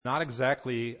Not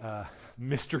exactly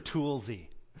Mr. Toolsy.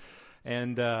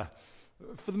 And for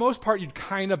the most part, you'd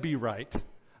kind of be right.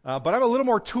 But I'm a little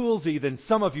more toolsy than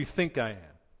some of you think I am.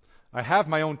 I have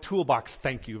my own toolbox,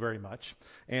 thank you very much.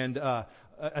 And a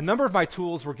number of my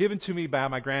tools were given to me by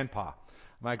my grandpa.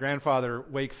 My grandfather,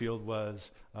 Wakefield, was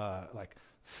like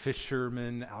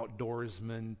fisherman,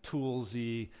 outdoorsman,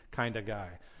 toolsy kind of guy.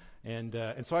 And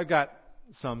so I've got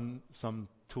some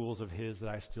tools of his that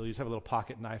I still use. I have a little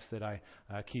pocket knife that I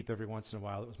keep every once in a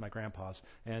while. It was my grandpa's.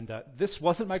 And this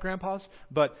wasn't my grandpa's,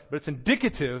 but it's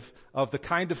indicative of the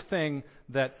kind of thing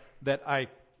that I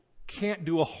can't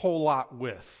do a whole lot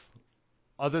with,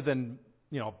 other than,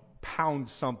 pound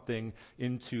something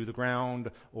into the ground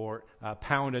or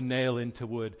pound a nail into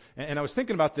wood. And I was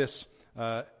thinking about this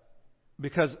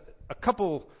because a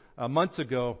couple months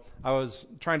ago, I was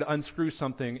trying to unscrew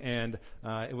something, and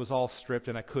it was all stripped,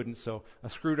 and I couldn't. So a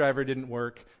screwdriver didn't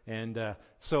work, and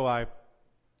so I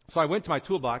went to my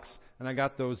toolbox, and I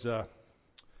got those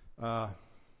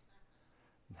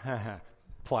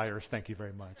pliers. Thank you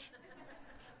very much.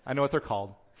 I know what they're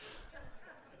called.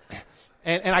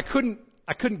 And I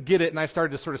couldn't get it, and I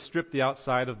started to sort of strip the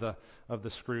outside of the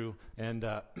screw, and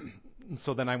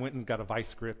so then I went and got a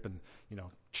vice grip and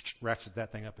ratcheted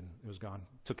that thing up, and it was gone.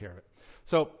 Took care of it.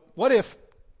 So what if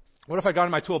I got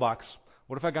in my toolbox?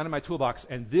 What if I got in my toolbox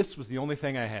and this was the only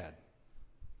thing I had?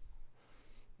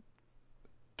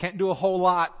 Can't do a whole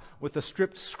lot with a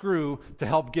stripped screw to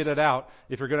help get it out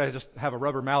if you're going to just have a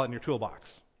rubber mallet in your toolbox.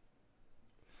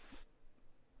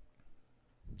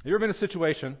 Have you ever been in a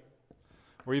situation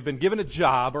where you've been given a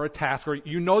job or a task, or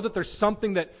you know that there's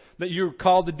something that you're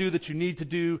called to do that you need to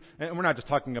do, and we're not just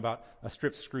talking about a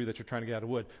stripped screw that you're trying to get out of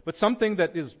wood, but something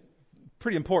that is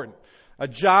pretty important. A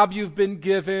job you've been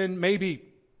given, maybe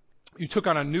you took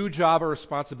on a new job or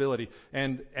responsibility,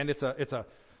 and it's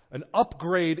an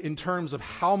upgrade in terms of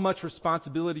how much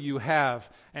responsibility you have,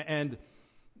 and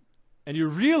you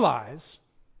realize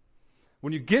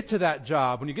when you get to that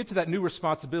job, when you get to that new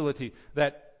responsibility,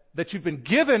 that you've been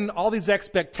given all these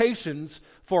expectations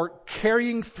for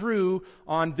carrying through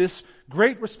on this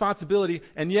great responsibility,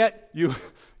 and yet you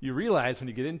realize when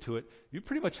you get into it, you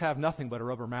pretty much have nothing but a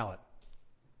rubber mallet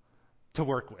to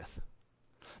work with.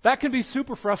 That can be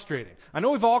super frustrating. I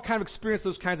know we've all kind of experienced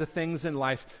those kinds of things in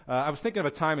life. I was thinking of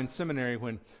a time in seminary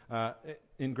when,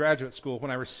 in graduate school,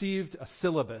 when I received a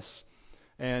syllabus.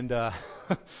 And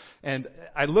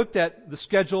I looked at the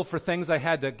schedule for things I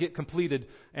had to get completed,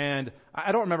 and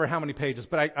I don't remember how many pages,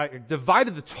 but I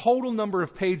divided the total number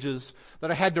of pages that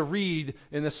I had to read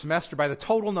in this semester by the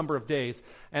total number of days,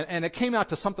 and it came out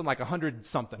to something like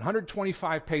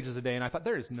 125 pages a day, and I thought,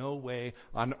 there is no way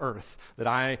on earth that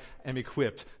I am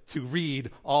equipped to read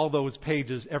all those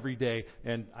pages every day,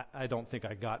 and I don't think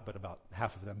I got but about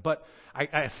half of them. But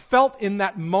I felt in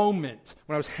that moment,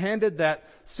 when I was handed that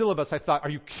syllabus, I thought,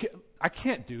 I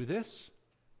can't do this.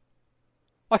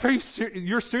 Like,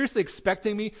 you're seriously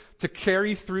expecting me to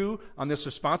carry through on this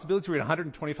responsibility to read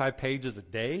 125 pages a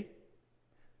day?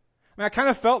 I mean, I kind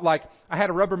of felt like I had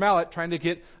a rubber mallet trying to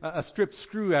get a stripped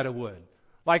screw out of wood.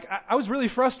 Like, I was really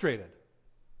frustrated.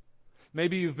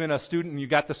 Maybe you've been a student and you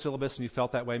got the syllabus and you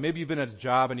felt that way. Maybe you've been at a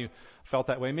job and you felt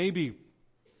that way. Maybe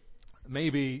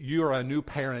you're a new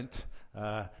parent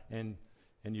and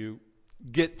you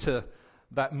get to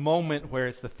that moment where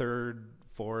it's the third,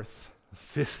 fourth,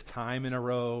 fifth time in a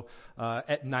row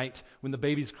at night when the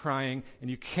baby's crying and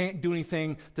you can't do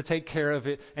anything to take care of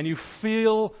it, and you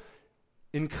feel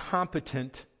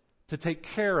incompetent to take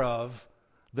care of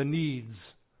the needs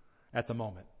at the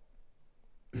moment.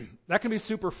 That can be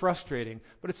super frustrating,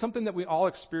 but it's something that we all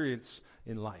experience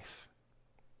in life.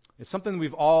 It's something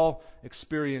we've all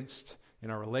experienced in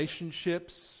our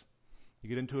relationships. You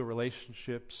get into a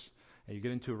relationship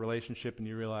and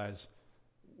you realize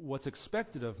what's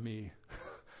expected of me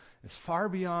is far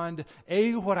beyond,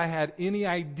 A, what I had any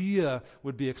idea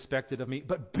would be expected of me,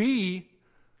 but B,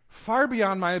 far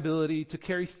beyond my ability to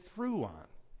carry through on.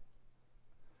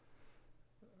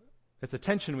 It's a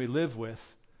tension we live with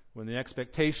when the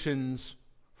expectations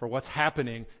for what's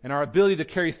happening and our ability to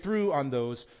carry through on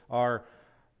those are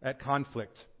at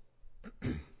conflict.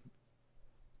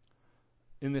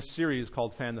 In this series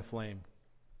called Fan the Flame,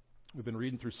 we've been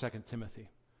reading through 2 Timothy.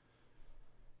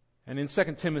 And in 2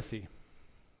 Timothy,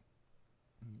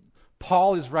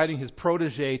 Paul is writing his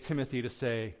protege Timothy to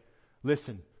say,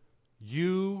 listen,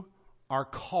 you are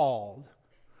called,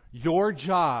 your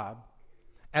job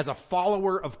as a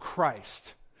follower of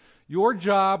Christ, your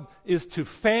job is to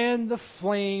fan the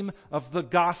flame of the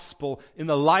gospel in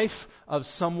the life of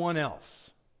someone else.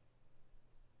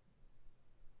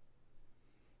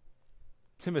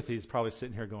 Timothy's probably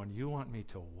sitting here going, you want me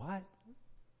to what?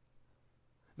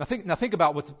 Now think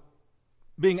about what's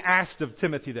being asked of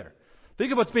Timothy there.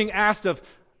 Think of what's being asked of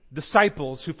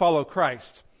disciples who follow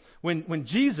Christ. When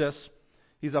Jesus,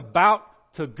 He's about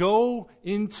to go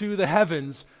into the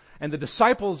heavens, and the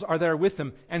disciples are there with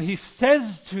Him, and He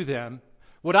says to them,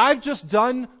 what I've just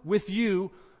done with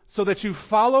you so that you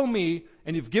follow me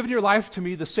and you've given your life to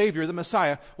me, the Savior, the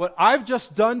Messiah, what I've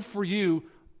just done for you,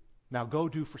 now go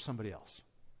do for somebody else.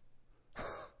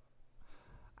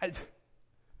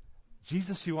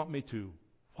 Jesus, you want me to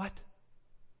what?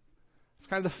 It's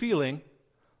kind of the feeling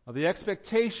of the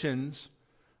expectations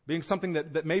being something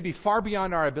that may be far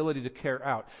beyond our ability to carry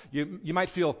out. You might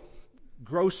feel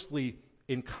grossly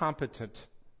incompetent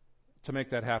to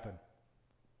make that happen.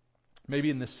 Maybe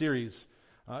in this series,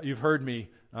 you've heard me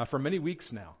for many weeks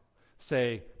now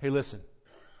say, hey, listen,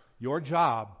 your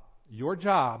job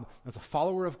as a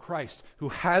follower of Christ who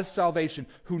has salvation,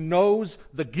 who knows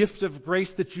the gift of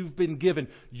grace that you've been given,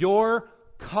 your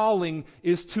calling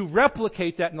is to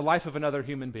replicate that in the life of another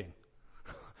human being.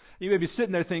 You may be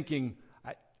sitting there thinking,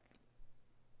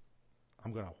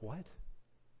 I'm going to what?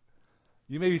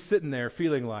 You may be sitting there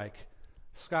feeling like,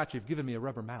 Scott, you've given me a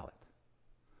rubber mallet.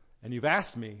 And you've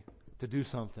asked me to do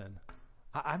something.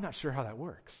 I'm not sure how that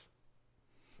works.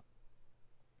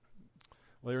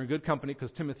 Well, you're in good company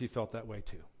because Timothy felt that way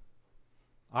too.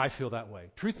 I feel that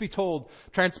way. Truth be told,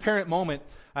 transparent moment,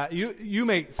 you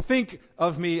may think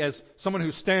of me as someone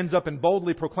who stands up and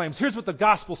boldly proclaims, here's what the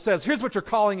gospel says, here's what your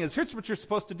calling is, here's what you're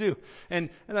supposed to do. And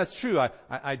that's true,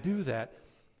 I do that.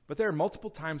 But there are multiple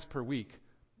times per week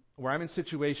where I'm in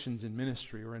situations in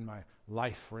ministry or in my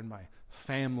life or in my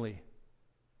family,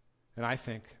 and I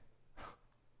think,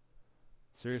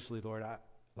 seriously, Lord, I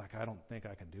don't think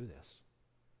I can do this.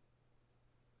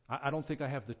 I don't think I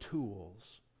have the tools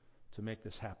to make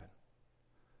this happen.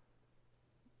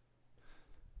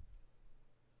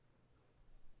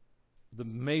 The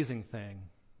amazing thing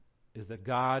is that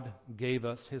God gave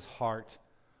us His heart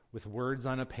with words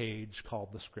on a page called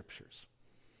the Scriptures.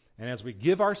 And as we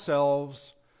give ourselves,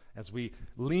 as we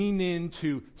lean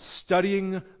into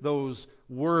studying those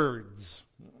words,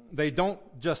 they don't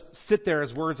just sit there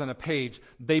as words on a page.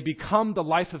 They become the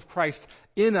life of Christ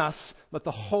in us that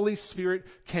the Holy Spirit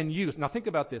can use. Now think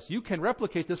about this. You can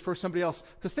replicate this for somebody else.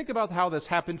 Because think about how this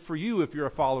happened for you if you're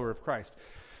a follower of Christ.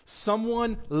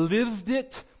 Someone lived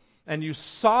it and you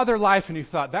saw their life and you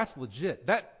thought, that's legit.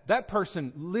 That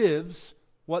person lives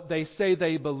what they say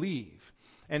they believe.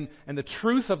 And the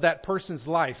truth of that person's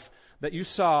life that you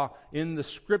saw in the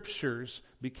Scriptures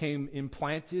became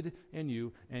implanted in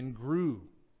you and grew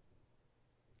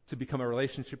to become a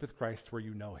relationship with Christ where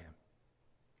you know Him.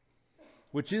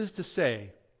 Which is to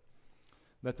say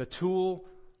that the tool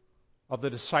of the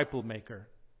disciple maker,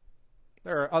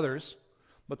 there are others,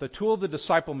 but the tool of the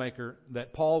disciple maker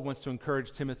that Paul wants to encourage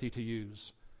Timothy to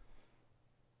use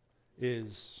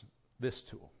is this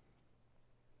tool.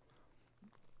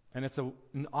 And it's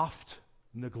an oft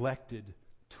neglected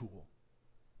tool.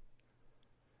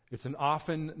 It's an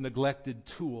often neglected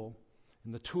tool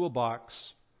in the toolbox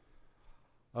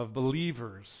of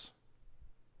believers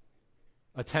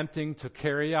attempting to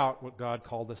carry out what God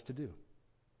called us to do.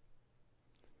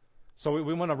 So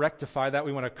we want to rectify that.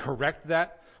 We want to correct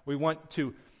that. We want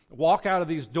to walk out of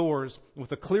these doors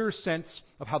with a clear sense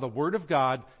of how the Word of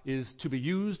God is to be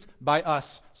used by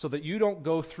us so that you don't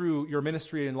go through your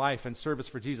ministry in life and service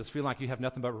for Jesus feeling like you have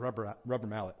nothing but a rubber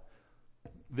mallet.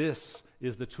 This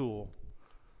is the tool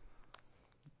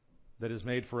that is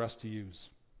made for us to use.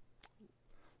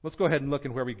 Let's go ahead and look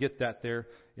at where we get that there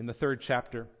in the 3rd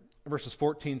chapter, verses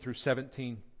 14 through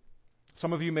 17.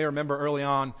 Some of you may remember early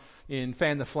on in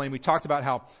Fan the Flame, we talked about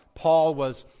how Paul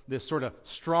was this sort of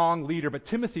strong leader, but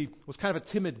Timothy was kind of a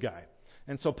timid guy.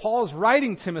 And so Paul is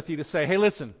writing Timothy to say, hey,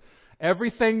 listen,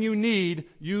 everything you need,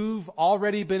 you've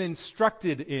already been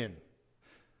instructed in.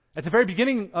 At the very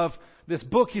beginning of this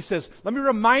book, he says, let me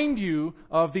remind you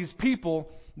of these people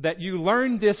that you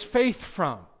learned this faith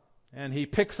from. And he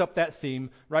picks up that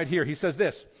theme right here. He says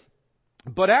this,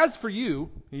 but as for you,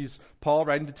 he's Paul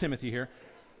writing to Timothy here,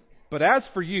 but as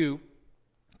for you,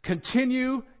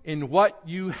 continue in what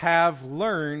you have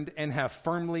learned and have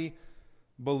firmly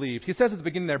believed. He says at the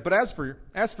beginning there, but as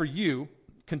for you,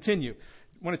 continue.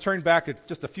 I want to turn back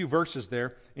just a few verses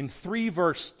there. In 3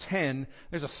 verse 10,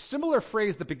 there's a similar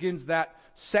phrase that begins that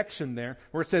section there,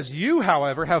 where it says, you,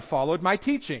 however, have followed my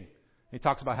teaching. He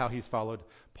talks about how he's followed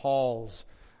Paul's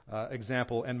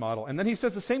example and model. And then he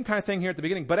says the same kind of thing here at the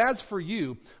beginning. But as for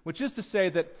you, which is to say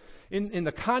that in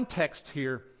the context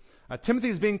here, Timothy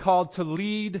is being called to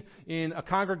lead in a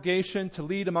congregation, to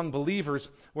lead among believers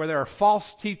where there are false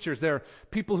teachers. There are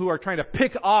people who are trying to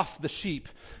pick off the sheep.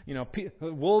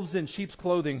 Wolves in sheep's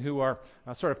clothing who are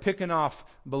sort of picking off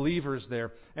believers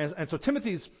there. And so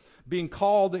Timothy's being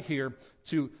called here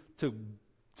to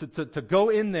go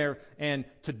in there and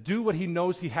to do what he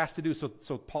knows he has to do.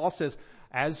 So Paul says,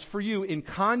 as for you, in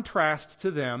contrast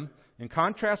to them, in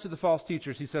contrast to the false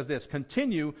teachers, he says this: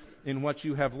 continue in what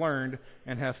you have learned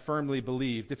and have firmly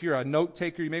believed. If you're a note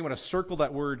taker, you may want to circle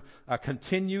that word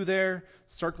continue there.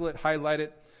 Circle it, highlight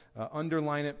it,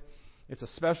 underline it. It's a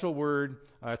special word.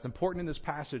 It's important in this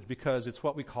passage because it's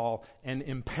what we call an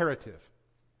imperative.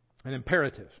 An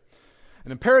imperative.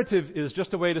 An imperative is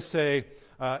just a way to say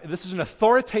this is an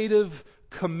authoritative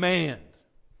command.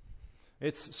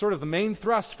 It's sort of the main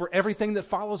thrust for everything that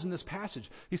follows in this passage.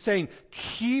 He's saying,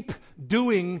 keep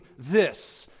doing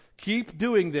this. Keep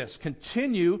doing this.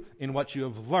 Continue in what you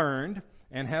have learned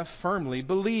and have firmly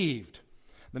believed.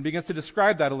 Then begins to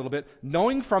describe that a little bit.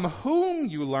 Knowing from whom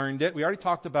you learned it. We already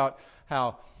talked about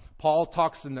how Paul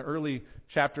talks in the early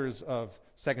chapters of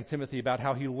 2 Timothy about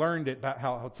how he learned it, about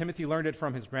how Timothy learned it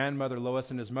from his grandmother Lois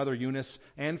and his mother Eunice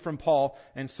and from Paul.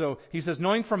 And so he says,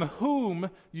 knowing from whom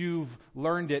you've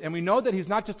learned it. And we know that he's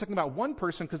not just talking about one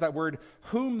person, because that word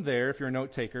whom there, if you're a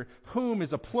note taker, whom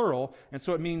is a plural, and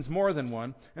so it means more than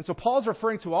one. And so Paul's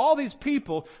referring to all these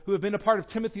people who have been a part of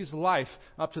Timothy's life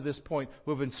up to this point, who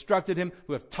have instructed him,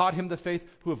 who have taught him the faith,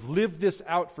 who have lived this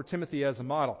out for Timothy as a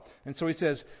model. And so he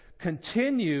says,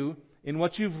 continue in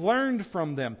what you've learned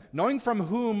from them, knowing from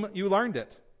whom you learned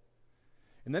it.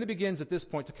 And then it begins at this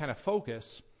point to kind of focus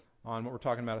on what we're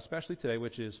talking about, especially today,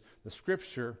 which is the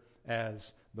Scripture as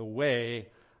the way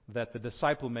that the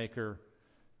disciple maker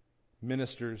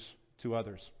ministers to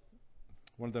others.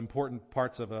 One of the important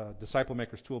parts of a disciple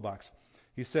maker's toolbox.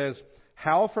 He says,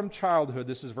 how from childhood,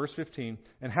 this is verse 15,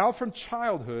 and how from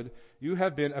childhood you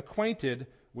have been acquainted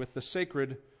with the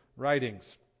sacred writings.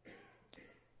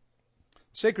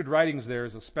 Sacred writings there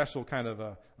is a special kind of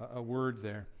a word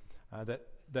there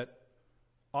that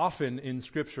often in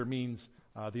Scripture means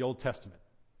the Old Testament.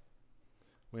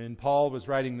 When Paul was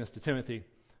writing this to Timothy,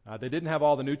 they didn't have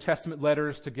all the New Testament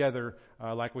letters together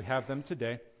like we have them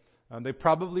today. They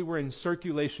probably were in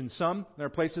circulation some. There are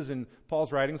places in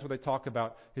Paul's writings where they talk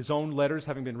about his own letters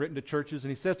having been written to churches.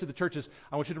 And he says to the churches,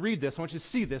 I want you to read this. I want you to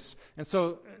see this. And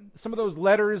so some of those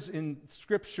letters in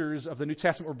Scriptures of the New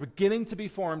Testament were beginning to be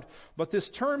formed. But this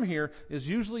term here is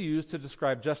usually used to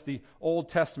describe just the Old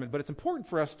Testament. But it's important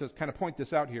for us to kind of point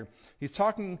this out here. He's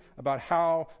talking about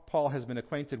how Paul has been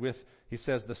acquainted with, he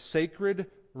says, the sacred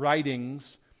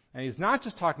writings. And he's not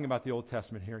just talking about the Old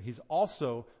Testament here. He's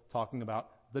also talking about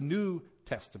the New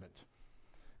Testament.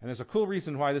 And there's a cool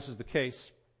reason why this is the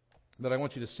case that I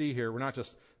want you to see here. We're not just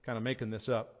kind of making this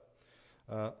up.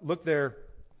 Look there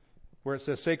where it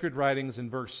says sacred writings in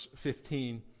verse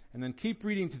 15. And then keep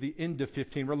reading to the end of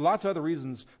 15. There are lots of other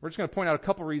reasons. We're just going to point out a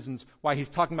couple reasons why he's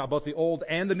talking about both the Old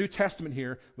and the New Testament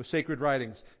here with sacred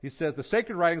writings. He says the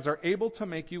sacred writings are able to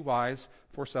make you wise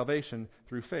for salvation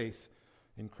through faith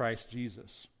in Christ Jesus.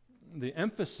 The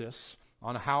emphasis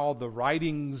on how the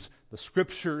writings, the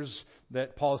Scriptures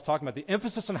that Paul is talking about, the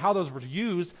emphasis on how those were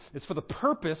used is for the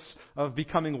purpose of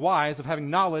becoming wise, of having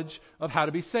knowledge of how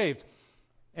to be saved.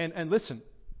 And listen,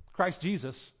 Christ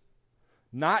Jesus,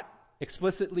 not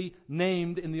explicitly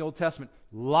named in the Old Testament,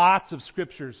 lots of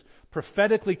Scriptures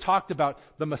prophetically talked about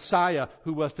the Messiah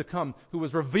who was to come, who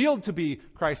was revealed to be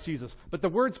Christ Jesus. But the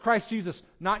words Christ Jesus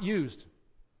not used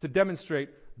to demonstrate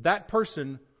that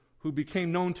person who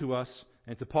became known to us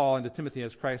and to Paul and to Timothy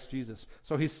as Christ Jesus.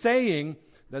 So he's saying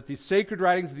that the sacred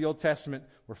writings of the Old Testament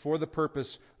were for the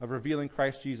purpose of revealing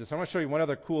Christ Jesus. I want to show you one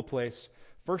other cool place.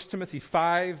 1 Timothy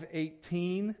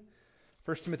 5:18.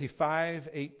 1 Timothy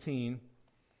 5:18.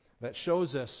 That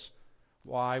shows us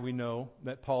why we know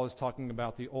that Paul is talking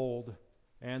about the Old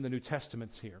and the New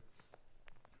Testaments here.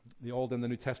 The Old and the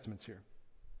New Testaments here.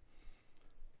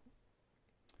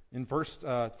 In 1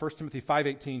 Timothy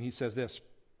 5:18, he says this.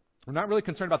 We're not really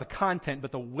concerned about the content,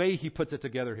 but the way he puts it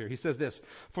together here. He says this,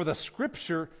 for the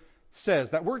Scripture says,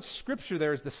 that word Scripture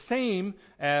there is the same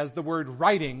as the word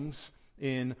writings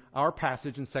in our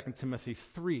passage in 2 Timothy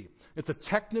 3. It's a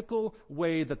technical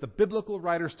way that the biblical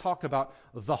writers talk about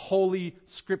the Holy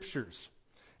Scriptures.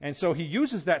 And so he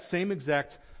uses that same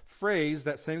exact phrase,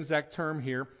 that same exact term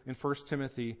here in 1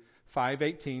 Timothy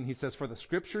 5:18. He says, for the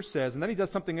Scripture says, and then he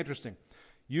does something interesting.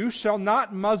 You shall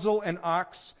not muzzle an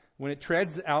ox when it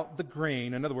treads out the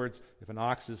grain. In other words, if an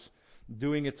ox is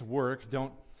doing its work,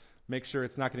 don't make sure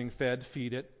it's not getting fed,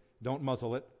 feed it. Don't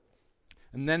muzzle it.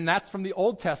 And then that's from the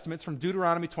Old Testament. It's from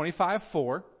Deuteronomy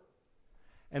 25:4.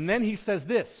 And then he says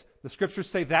this. The Scriptures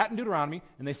say that in Deuteronomy,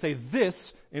 and they say this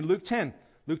in Luke 10.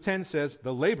 Luke 10 says,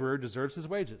 the laborer deserves his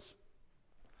wages.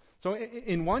 So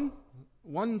in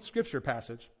one Scripture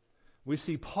passage, we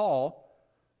see Paul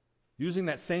using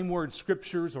that same word,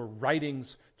 Scriptures or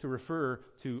writings, to refer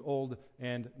to Old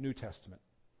and New Testament.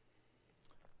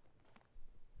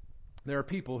 There are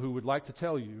people who would like to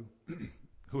tell you,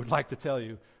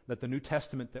 that the New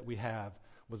Testament that we have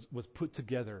was put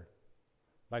together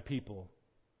by people,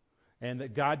 and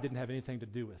that God didn't have anything to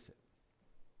do with it.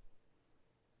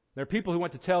 There are people who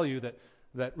want to tell you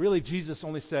that really Jesus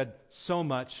only said so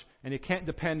much, and you can't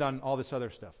depend on all this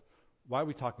other stuff. Why are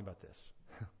we talking about this?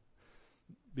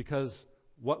 Because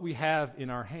what we have in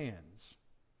our hands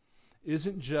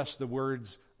isn't just the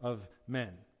words of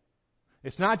men.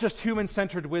 It's not just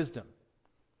human-centered wisdom.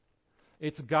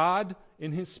 It's God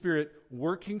in His Spirit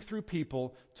working through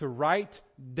people to write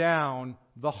down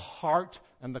the heart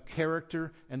and the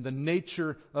character and the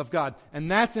nature of God. And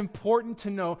that's important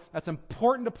to know. That's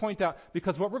important to point out,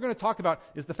 because what we're going to talk about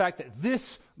is the fact that this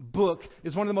book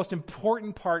is one of the most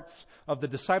important parts of the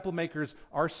disciple maker's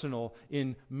arsenal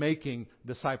in making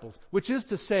disciples. Which is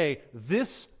to say,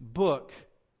 this book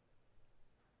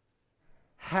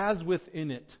has within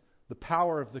it the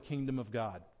power of the kingdom of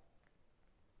God.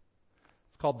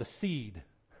 It's called the seed.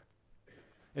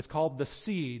 It's called the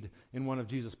seed in one of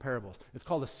Jesus' parables. It's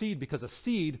called a seed because a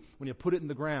seed, when you put it in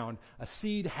the ground, a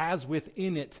seed has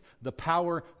within it the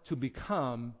power to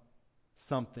become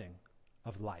something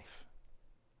of life.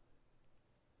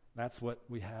 That's what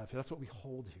we have. That's what we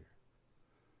hold here.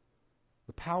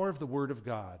 The power of the Word of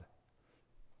God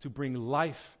to bring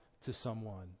life to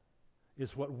someone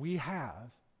is what we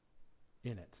have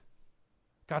in it.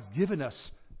 God's given us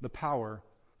the power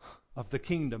of the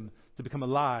kingdom to become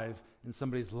alive in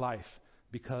somebody's life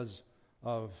because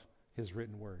of His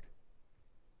written word.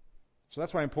 So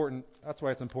that's why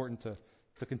it's important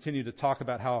to continue to talk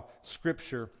about how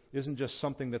Scripture isn't just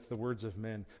something that's the words of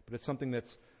men, but it's something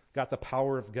that's got the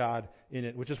power of God in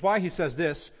it. Which is why he says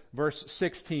this, verse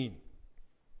 16.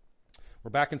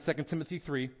 We're back in 2 Timothy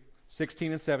 3,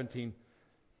 16 and 17.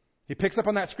 He picks up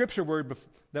on that Scripture word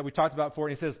that we talked about before,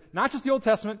 and he says, not just the Old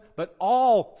Testament, but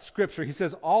all Scripture. He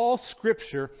says all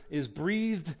Scripture is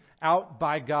breathed out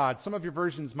by God. Some of your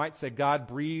versions might say God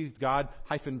breathed,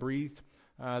 God-breathed.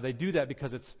 They do that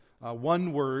because it's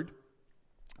one word.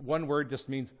 One word just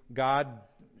means God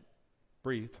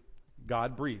breathed.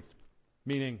 God breathed.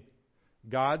 Meaning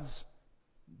God's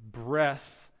breath,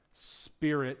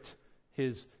 Spirit,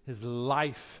 His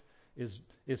life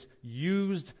is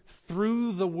used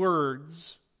through the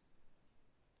words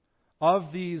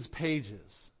of these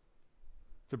pages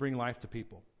to bring life to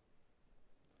people.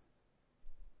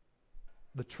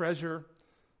 The treasure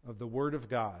of the Word of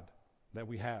God that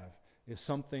we have is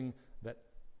something that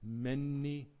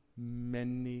many,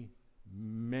 many,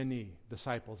 many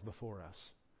disciples before us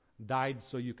died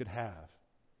so you could have.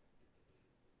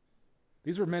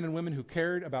 These were men and women who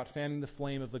cared about fanning the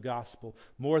flame of the gospel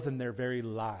more than their very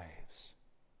lives,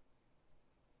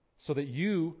 so that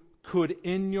you could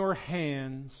in your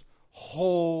hands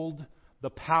hold the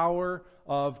power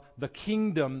of the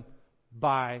kingdom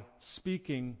by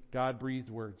speaking God-breathed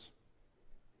words.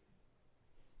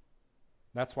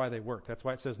 That's why they work. That's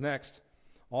why it says next,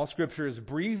 all Scripture is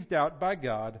breathed out by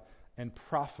God and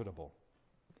profitable.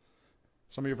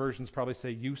 Some of your versions probably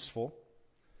say useful.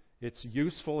 It's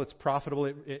useful, it's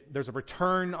profitable. There's a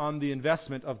return on the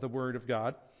investment of the Word of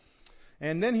God.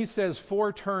 And then he says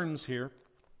 4 terms here,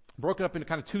 broken up into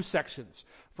kind of 2 sections.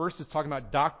 First, it's talking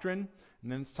about doctrine,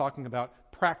 and then it's talking about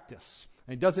practice.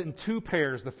 And he does it in 2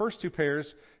 pairs. The first 2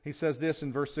 pairs, he says this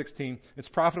in verse 16, it's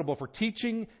profitable for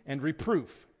teaching and reproof.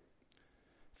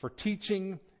 For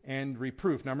teaching and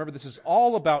reproof. Now remember, this is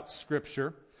all about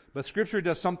Scripture, but Scripture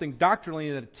does something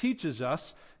doctrinally that it teaches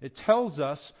us. It tells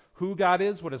us who God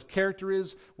is, what His character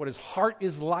is, what His heart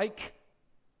is like.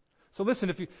 So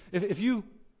listen, if you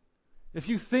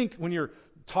think when you're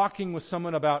talking with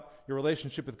someone about your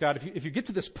relationship with God, if you get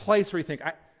to this place where you think,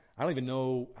 I don't even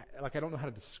know, I don't know how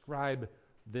to describe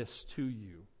this to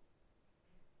you.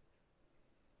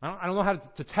 I don't know how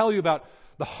to tell you about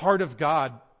the heart of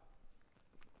God.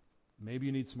 Maybe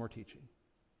you need some more teaching.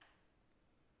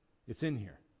 It's in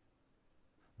here.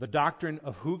 The doctrine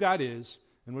of who God is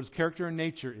and what His character and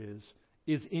nature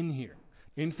is in here.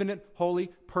 Infinite,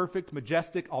 holy, perfect,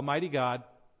 majestic, almighty God.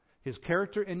 His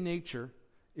character and nature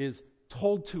is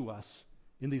told to us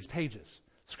in these pages.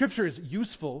 Scripture is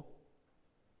useful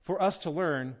for us to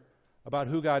learn about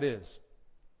who God is.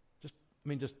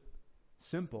 Just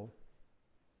simple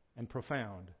and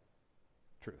profound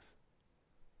truth.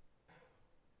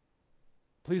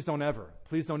 please don't ever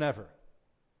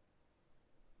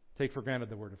take for granted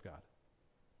the Word of God.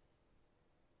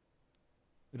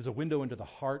 It is a window into the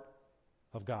heart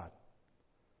of God.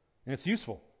 And it's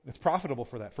useful. It's profitable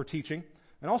for that, for teaching,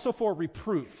 and also for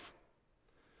reproof.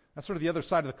 That's sort of the other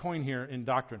side of the coin here in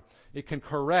doctrine. It can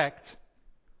correct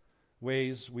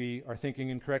ways we are thinking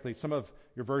incorrectly. Some of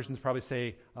your versions probably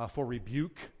say for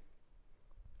rebuke.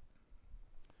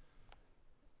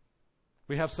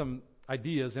 We have some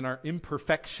ideas in our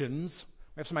imperfections.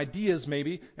 We have some ideas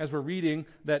maybe as we're reading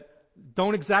that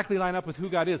don't exactly line up with who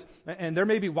God is. And there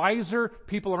may be wiser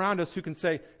people around us who can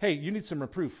say, hey, you need some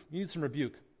reproof. You need some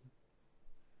rebuke.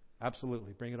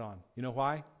 Absolutely. Bring it on. You know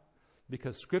why?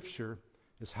 Because Scripture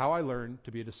is how I learn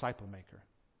to be a disciple maker.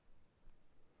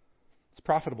 It's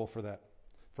profitable for that.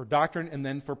 For doctrine and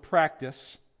then for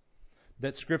practice,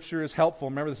 that Scripture is helpful.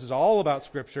 Remember, this is all about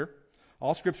Scripture.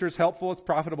 All Scripture is helpful. It's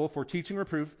profitable for teaching,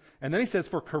 reproof. And then he says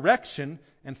for correction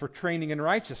and for training in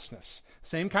righteousness.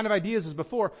 Same kind of ideas as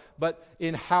before, but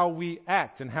in how we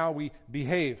act and how we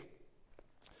behave.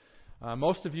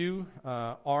 Most of you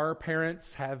are parents,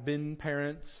 have been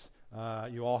parents.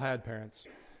 You all had parents.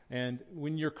 And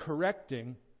when you're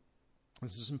correcting,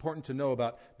 this is important to know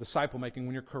about disciple making.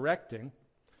 When you're correcting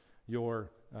your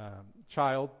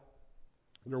child,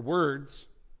 your words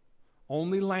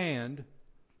only land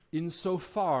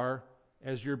insofar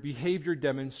as your behavior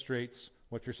demonstrates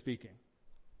what you're speaking.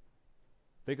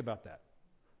 Think about that.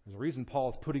 There's a reason Paul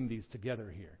is putting these together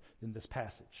here in this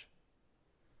passage.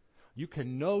 You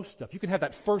can know stuff. You can have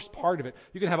that first part of it.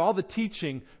 You can have all the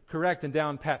teaching correct and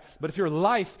down pat. But if your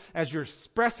life, as you're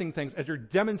expressing things, as you're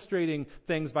demonstrating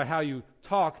things by how you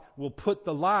talk, will put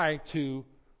the lie to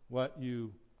what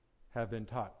you have been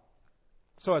taught.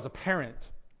 So as a parent,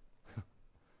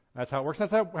 that's how it works.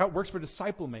 That's how it works for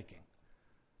disciple making.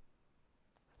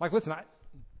 Like, listen,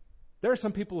 there are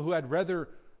some people who I'd rather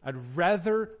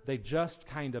they just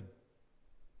kind of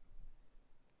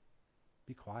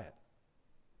be quiet.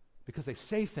 Because they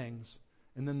say things,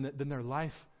 and then their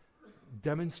life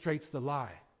demonstrates the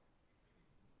lie.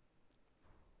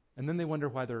 And then they wonder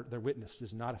why their witness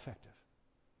is not effective.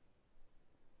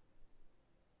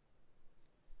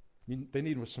 They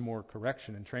need some more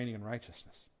correction and training in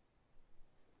righteousness.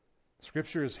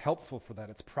 Scripture is helpful for that.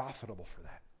 It's profitable for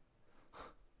that.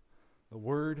 The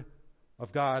Word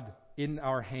of God in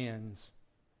our hands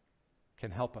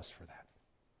can help us for that.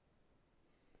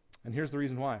 And here's the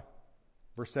reason why.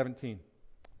 Verse 17,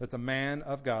 that the man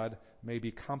of God may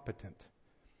be competent,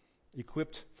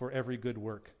 equipped for every good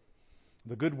work.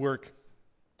 The good work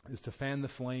is to fan the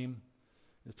flame,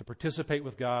 is to participate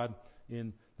with God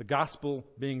in the gospel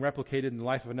being replicated in the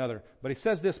life of another. But he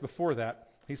says this before that.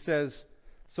 He says,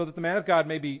 so that the man of God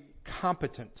may be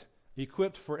competent,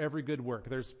 equipped for every good work.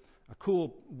 There's a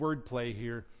cool word play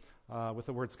here with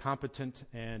the words competent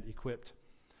and equipped.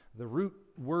 The root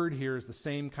word here is the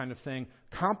same kind of thing.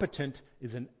 Competent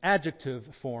is an adjective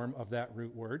form of that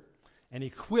root word, and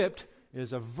equipped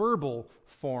is a verbal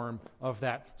form of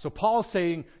that. So Paul's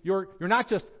saying you're not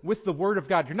just with the Word of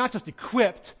God, you're not just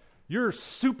equipped, you're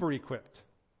super equipped.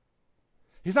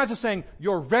 He's not just saying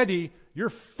you're ready,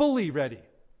 you're fully ready.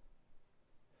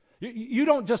 You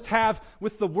don't just have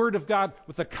with the Word of God,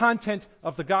 with the content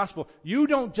of the gospel, you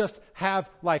don't just have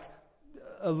like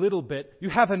a little bit. You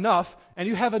have enough, and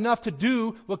you have enough to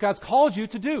do what God's called you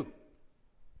to do.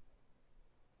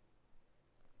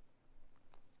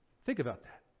 Think about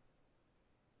that.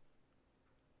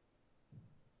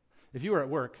 If you are at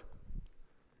work,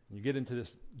 and you get into this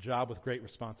job with great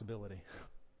responsibility,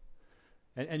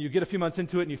 and you get a few months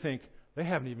into it and you think, they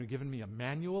haven't even given me a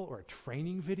manual or a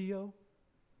training video.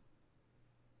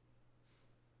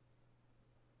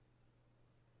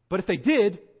 But if they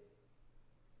did,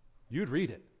 you'd read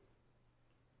it.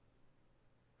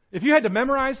 If you had to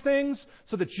memorize things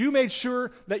so that you made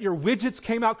sure that your widgets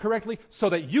came out correctly so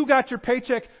that you got your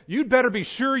paycheck, you'd better be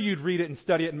sure you'd read it and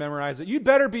study it and memorize it. You'd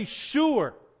better be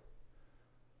sure.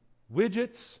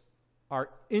 Widgets are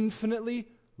infinitely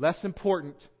less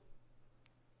important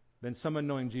than someone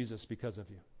knowing Jesus because of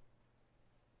you.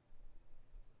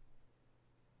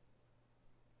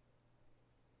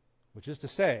 Which is to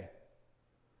say,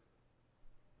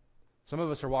 some of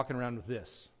us are walking around with this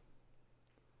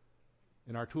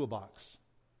in our toolbox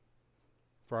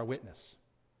for our witness.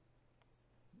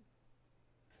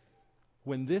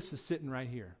 When this is sitting right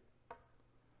here,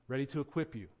 ready to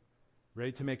equip you,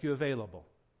 ready to make you available,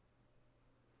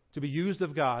 to be used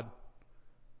of God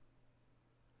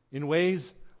in ways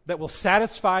that will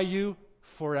satisfy you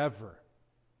forever.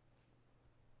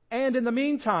 And in the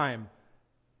meantime,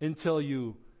 until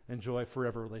you enjoy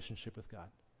forever relationship with God.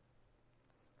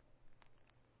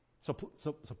 So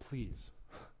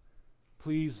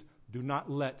please do not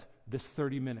let this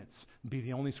 30 minutes be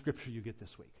the only scripture you get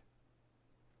this week.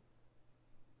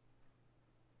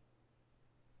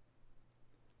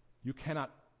 You cannot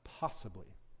possibly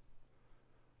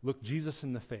look Jesus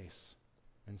in the face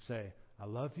and say, I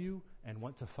love you and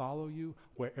want to follow you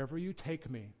wherever you take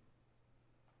me,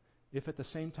 if at the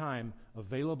same time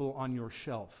available on your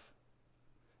shelf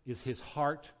is His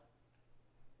heart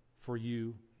for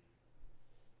you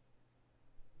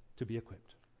to be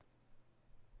equipped.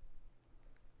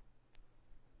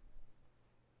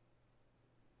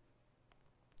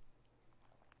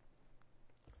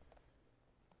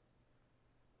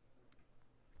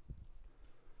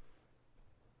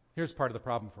 Here's part of the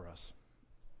problem for us.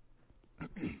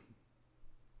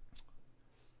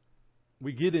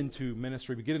 We get into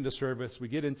ministry, we get into service, we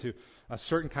get into a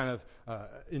certain kind of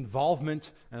involvement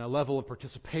and a level of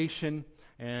participation,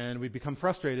 and we become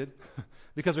frustrated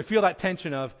because we feel that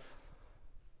tension of,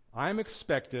 I'm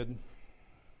expected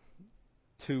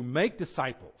to make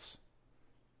disciples.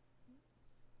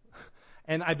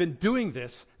 And I've been doing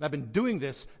this, and I've been doing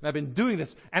this, and I've been doing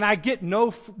this, and I get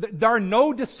there are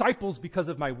no disciples because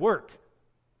of my work.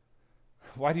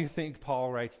 Why do you think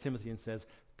Paul writes Timothy and says,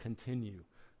 continue,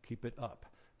 keep it up,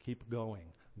 keep going.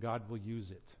 God will use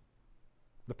it.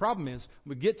 The problem is,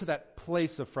 we get to that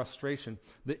place of frustration,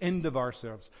 the end of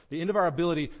ourselves, the end of our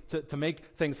ability to make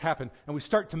things happen, and we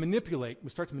start to manipulate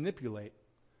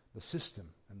the system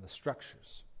and the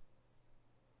structures.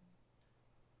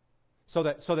 So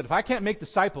that if I can't make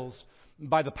disciples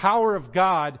by the power of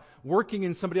God working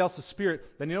in somebody else's spirit,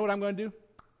 then you know what I'm going to do?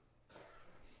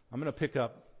 I'm going to pick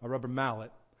up a rubber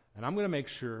mallet, and I'm going to make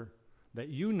sure that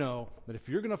you know that if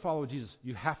you're going to follow Jesus,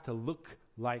 you have to look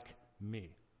like me.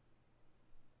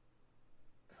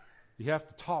 You have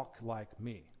to talk like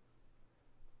me.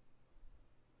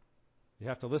 You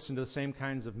have to listen to the same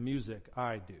kinds of music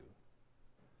I do.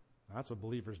 That's what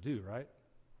believers do, right?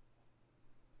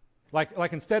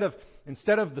 Like instead of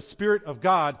the Spirit of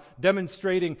God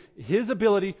demonstrating His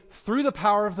ability through the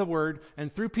power of the Word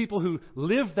and through people who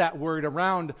live that Word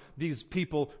around these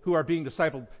people who are being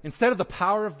discipled, instead of the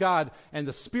power of God and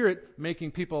the Spirit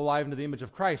making people alive into the image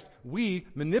of Christ, we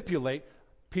manipulate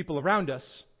people around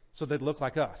us so they look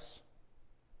like us.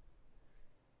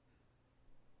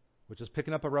 Which is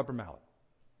picking up a rubber mallet.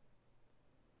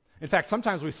 In fact,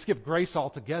 sometimes we skip grace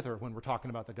altogether when we're talking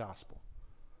about the gospel.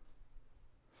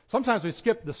 Sometimes we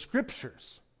skip the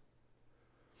Scriptures.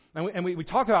 And we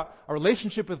talk about our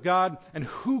relationship with God and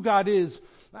who God is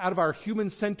out of our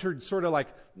human-centered sort of like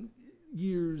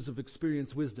years of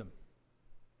experience wisdom.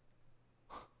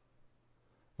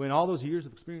 When all those years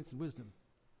of experience and wisdom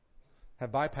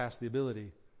have bypassed the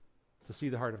ability to see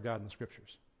the heart of God in the Scriptures.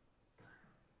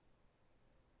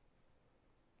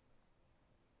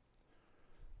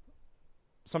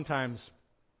 Sometimes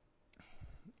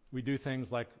we do things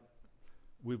like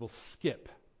we'll skip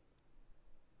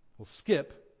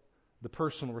the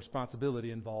personal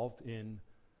responsibility involved in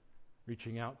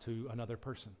reaching out to another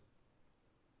person.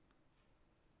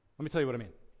 Let me tell you what I mean.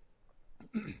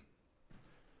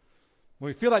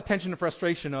 When we feel that tension and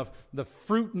frustration of the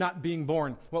fruit not being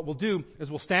born, what we'll do is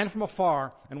we'll stand from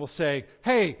afar and we'll say,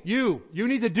 hey, you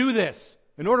need to do this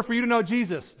in order for you to know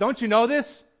Jesus. Don't you know this?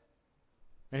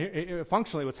 And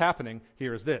functionally what's happening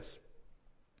here is this.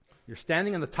 You're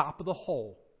standing on the top of the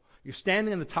hole. You're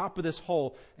standing on the top of this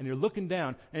hole, and you're looking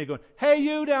down, and you're going, hey,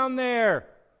 you down there,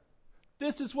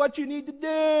 this is what you need to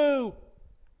do.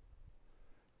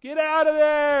 Get out of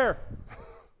there.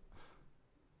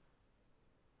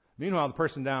 Meanwhile, the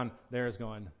person down there is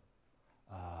going,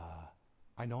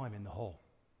 I know I'm in the hole.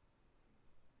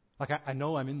 Like, I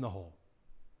know I'm in the hole.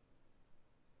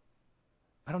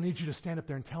 I don't need you to stand up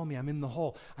there and tell me I'm in the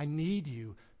hole. I need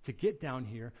you to get down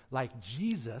here like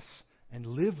Jesus and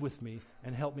live with me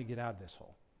and help me get out of this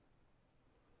hole.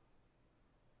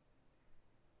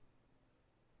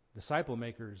 Disciple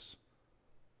makers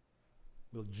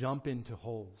will jump into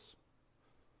holes.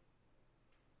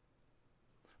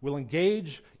 Will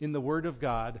engage in the Word of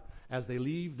God as they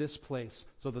leave this place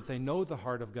so that they know the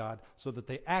heart of God, so that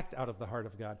they act out of the heart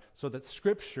of God, so that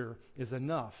Scripture is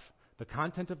enough. The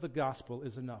content of the gospel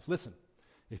is enough. Listen,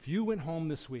 if you went home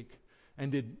this week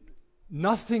and did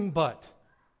nothing but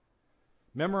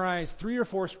memorize 3 or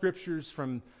 4 scriptures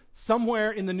from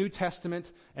somewhere in the New Testament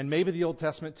and maybe the Old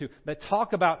Testament too, that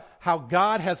talk about how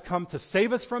God has come to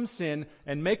save us from sin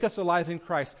and make us alive in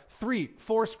Christ. 3,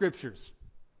 4 scriptures.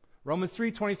 Romans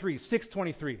 3:23,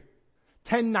 6:23,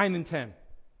 10:9 and 10,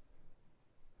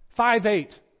 5:8.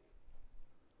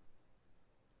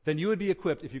 Then you would be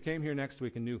equipped if you came here next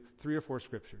week and knew 3 or 4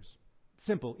 scriptures.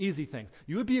 Simple, easy things.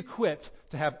 You would be equipped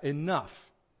to have enough,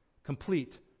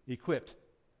 complete, equipped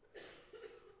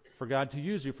for God to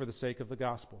use you for the sake of the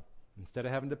gospel, instead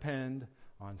of having to depend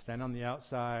on standing on the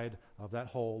outside of that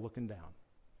hole looking down.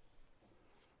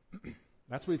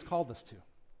 That's what He's called us to.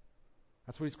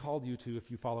 That's what He's called you to if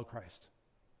you follow Christ.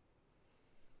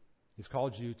 He's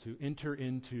called you to enter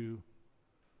into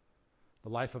the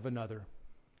life of another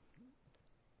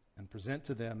and present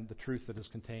to them the truth that is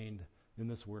contained in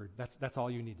this Word. That's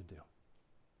all you need to do.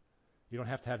 You don't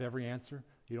have to have every answer.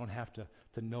 You don't have to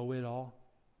know it all.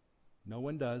 No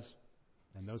one does.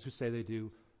 And those who say they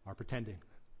do are pretending.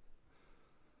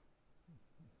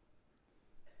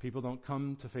 People don't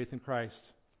come to faith in Christ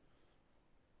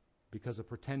because a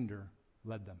pretender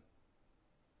led them.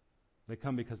 They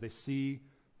come because they see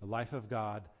the life of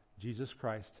God, Jesus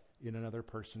Christ, in another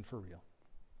person for real.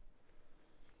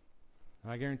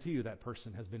 And I guarantee you that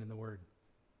person has been in the Word.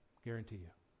 Guarantee you.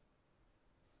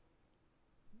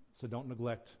 So don't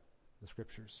neglect the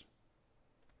Scriptures.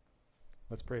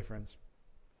 Let's pray, friends.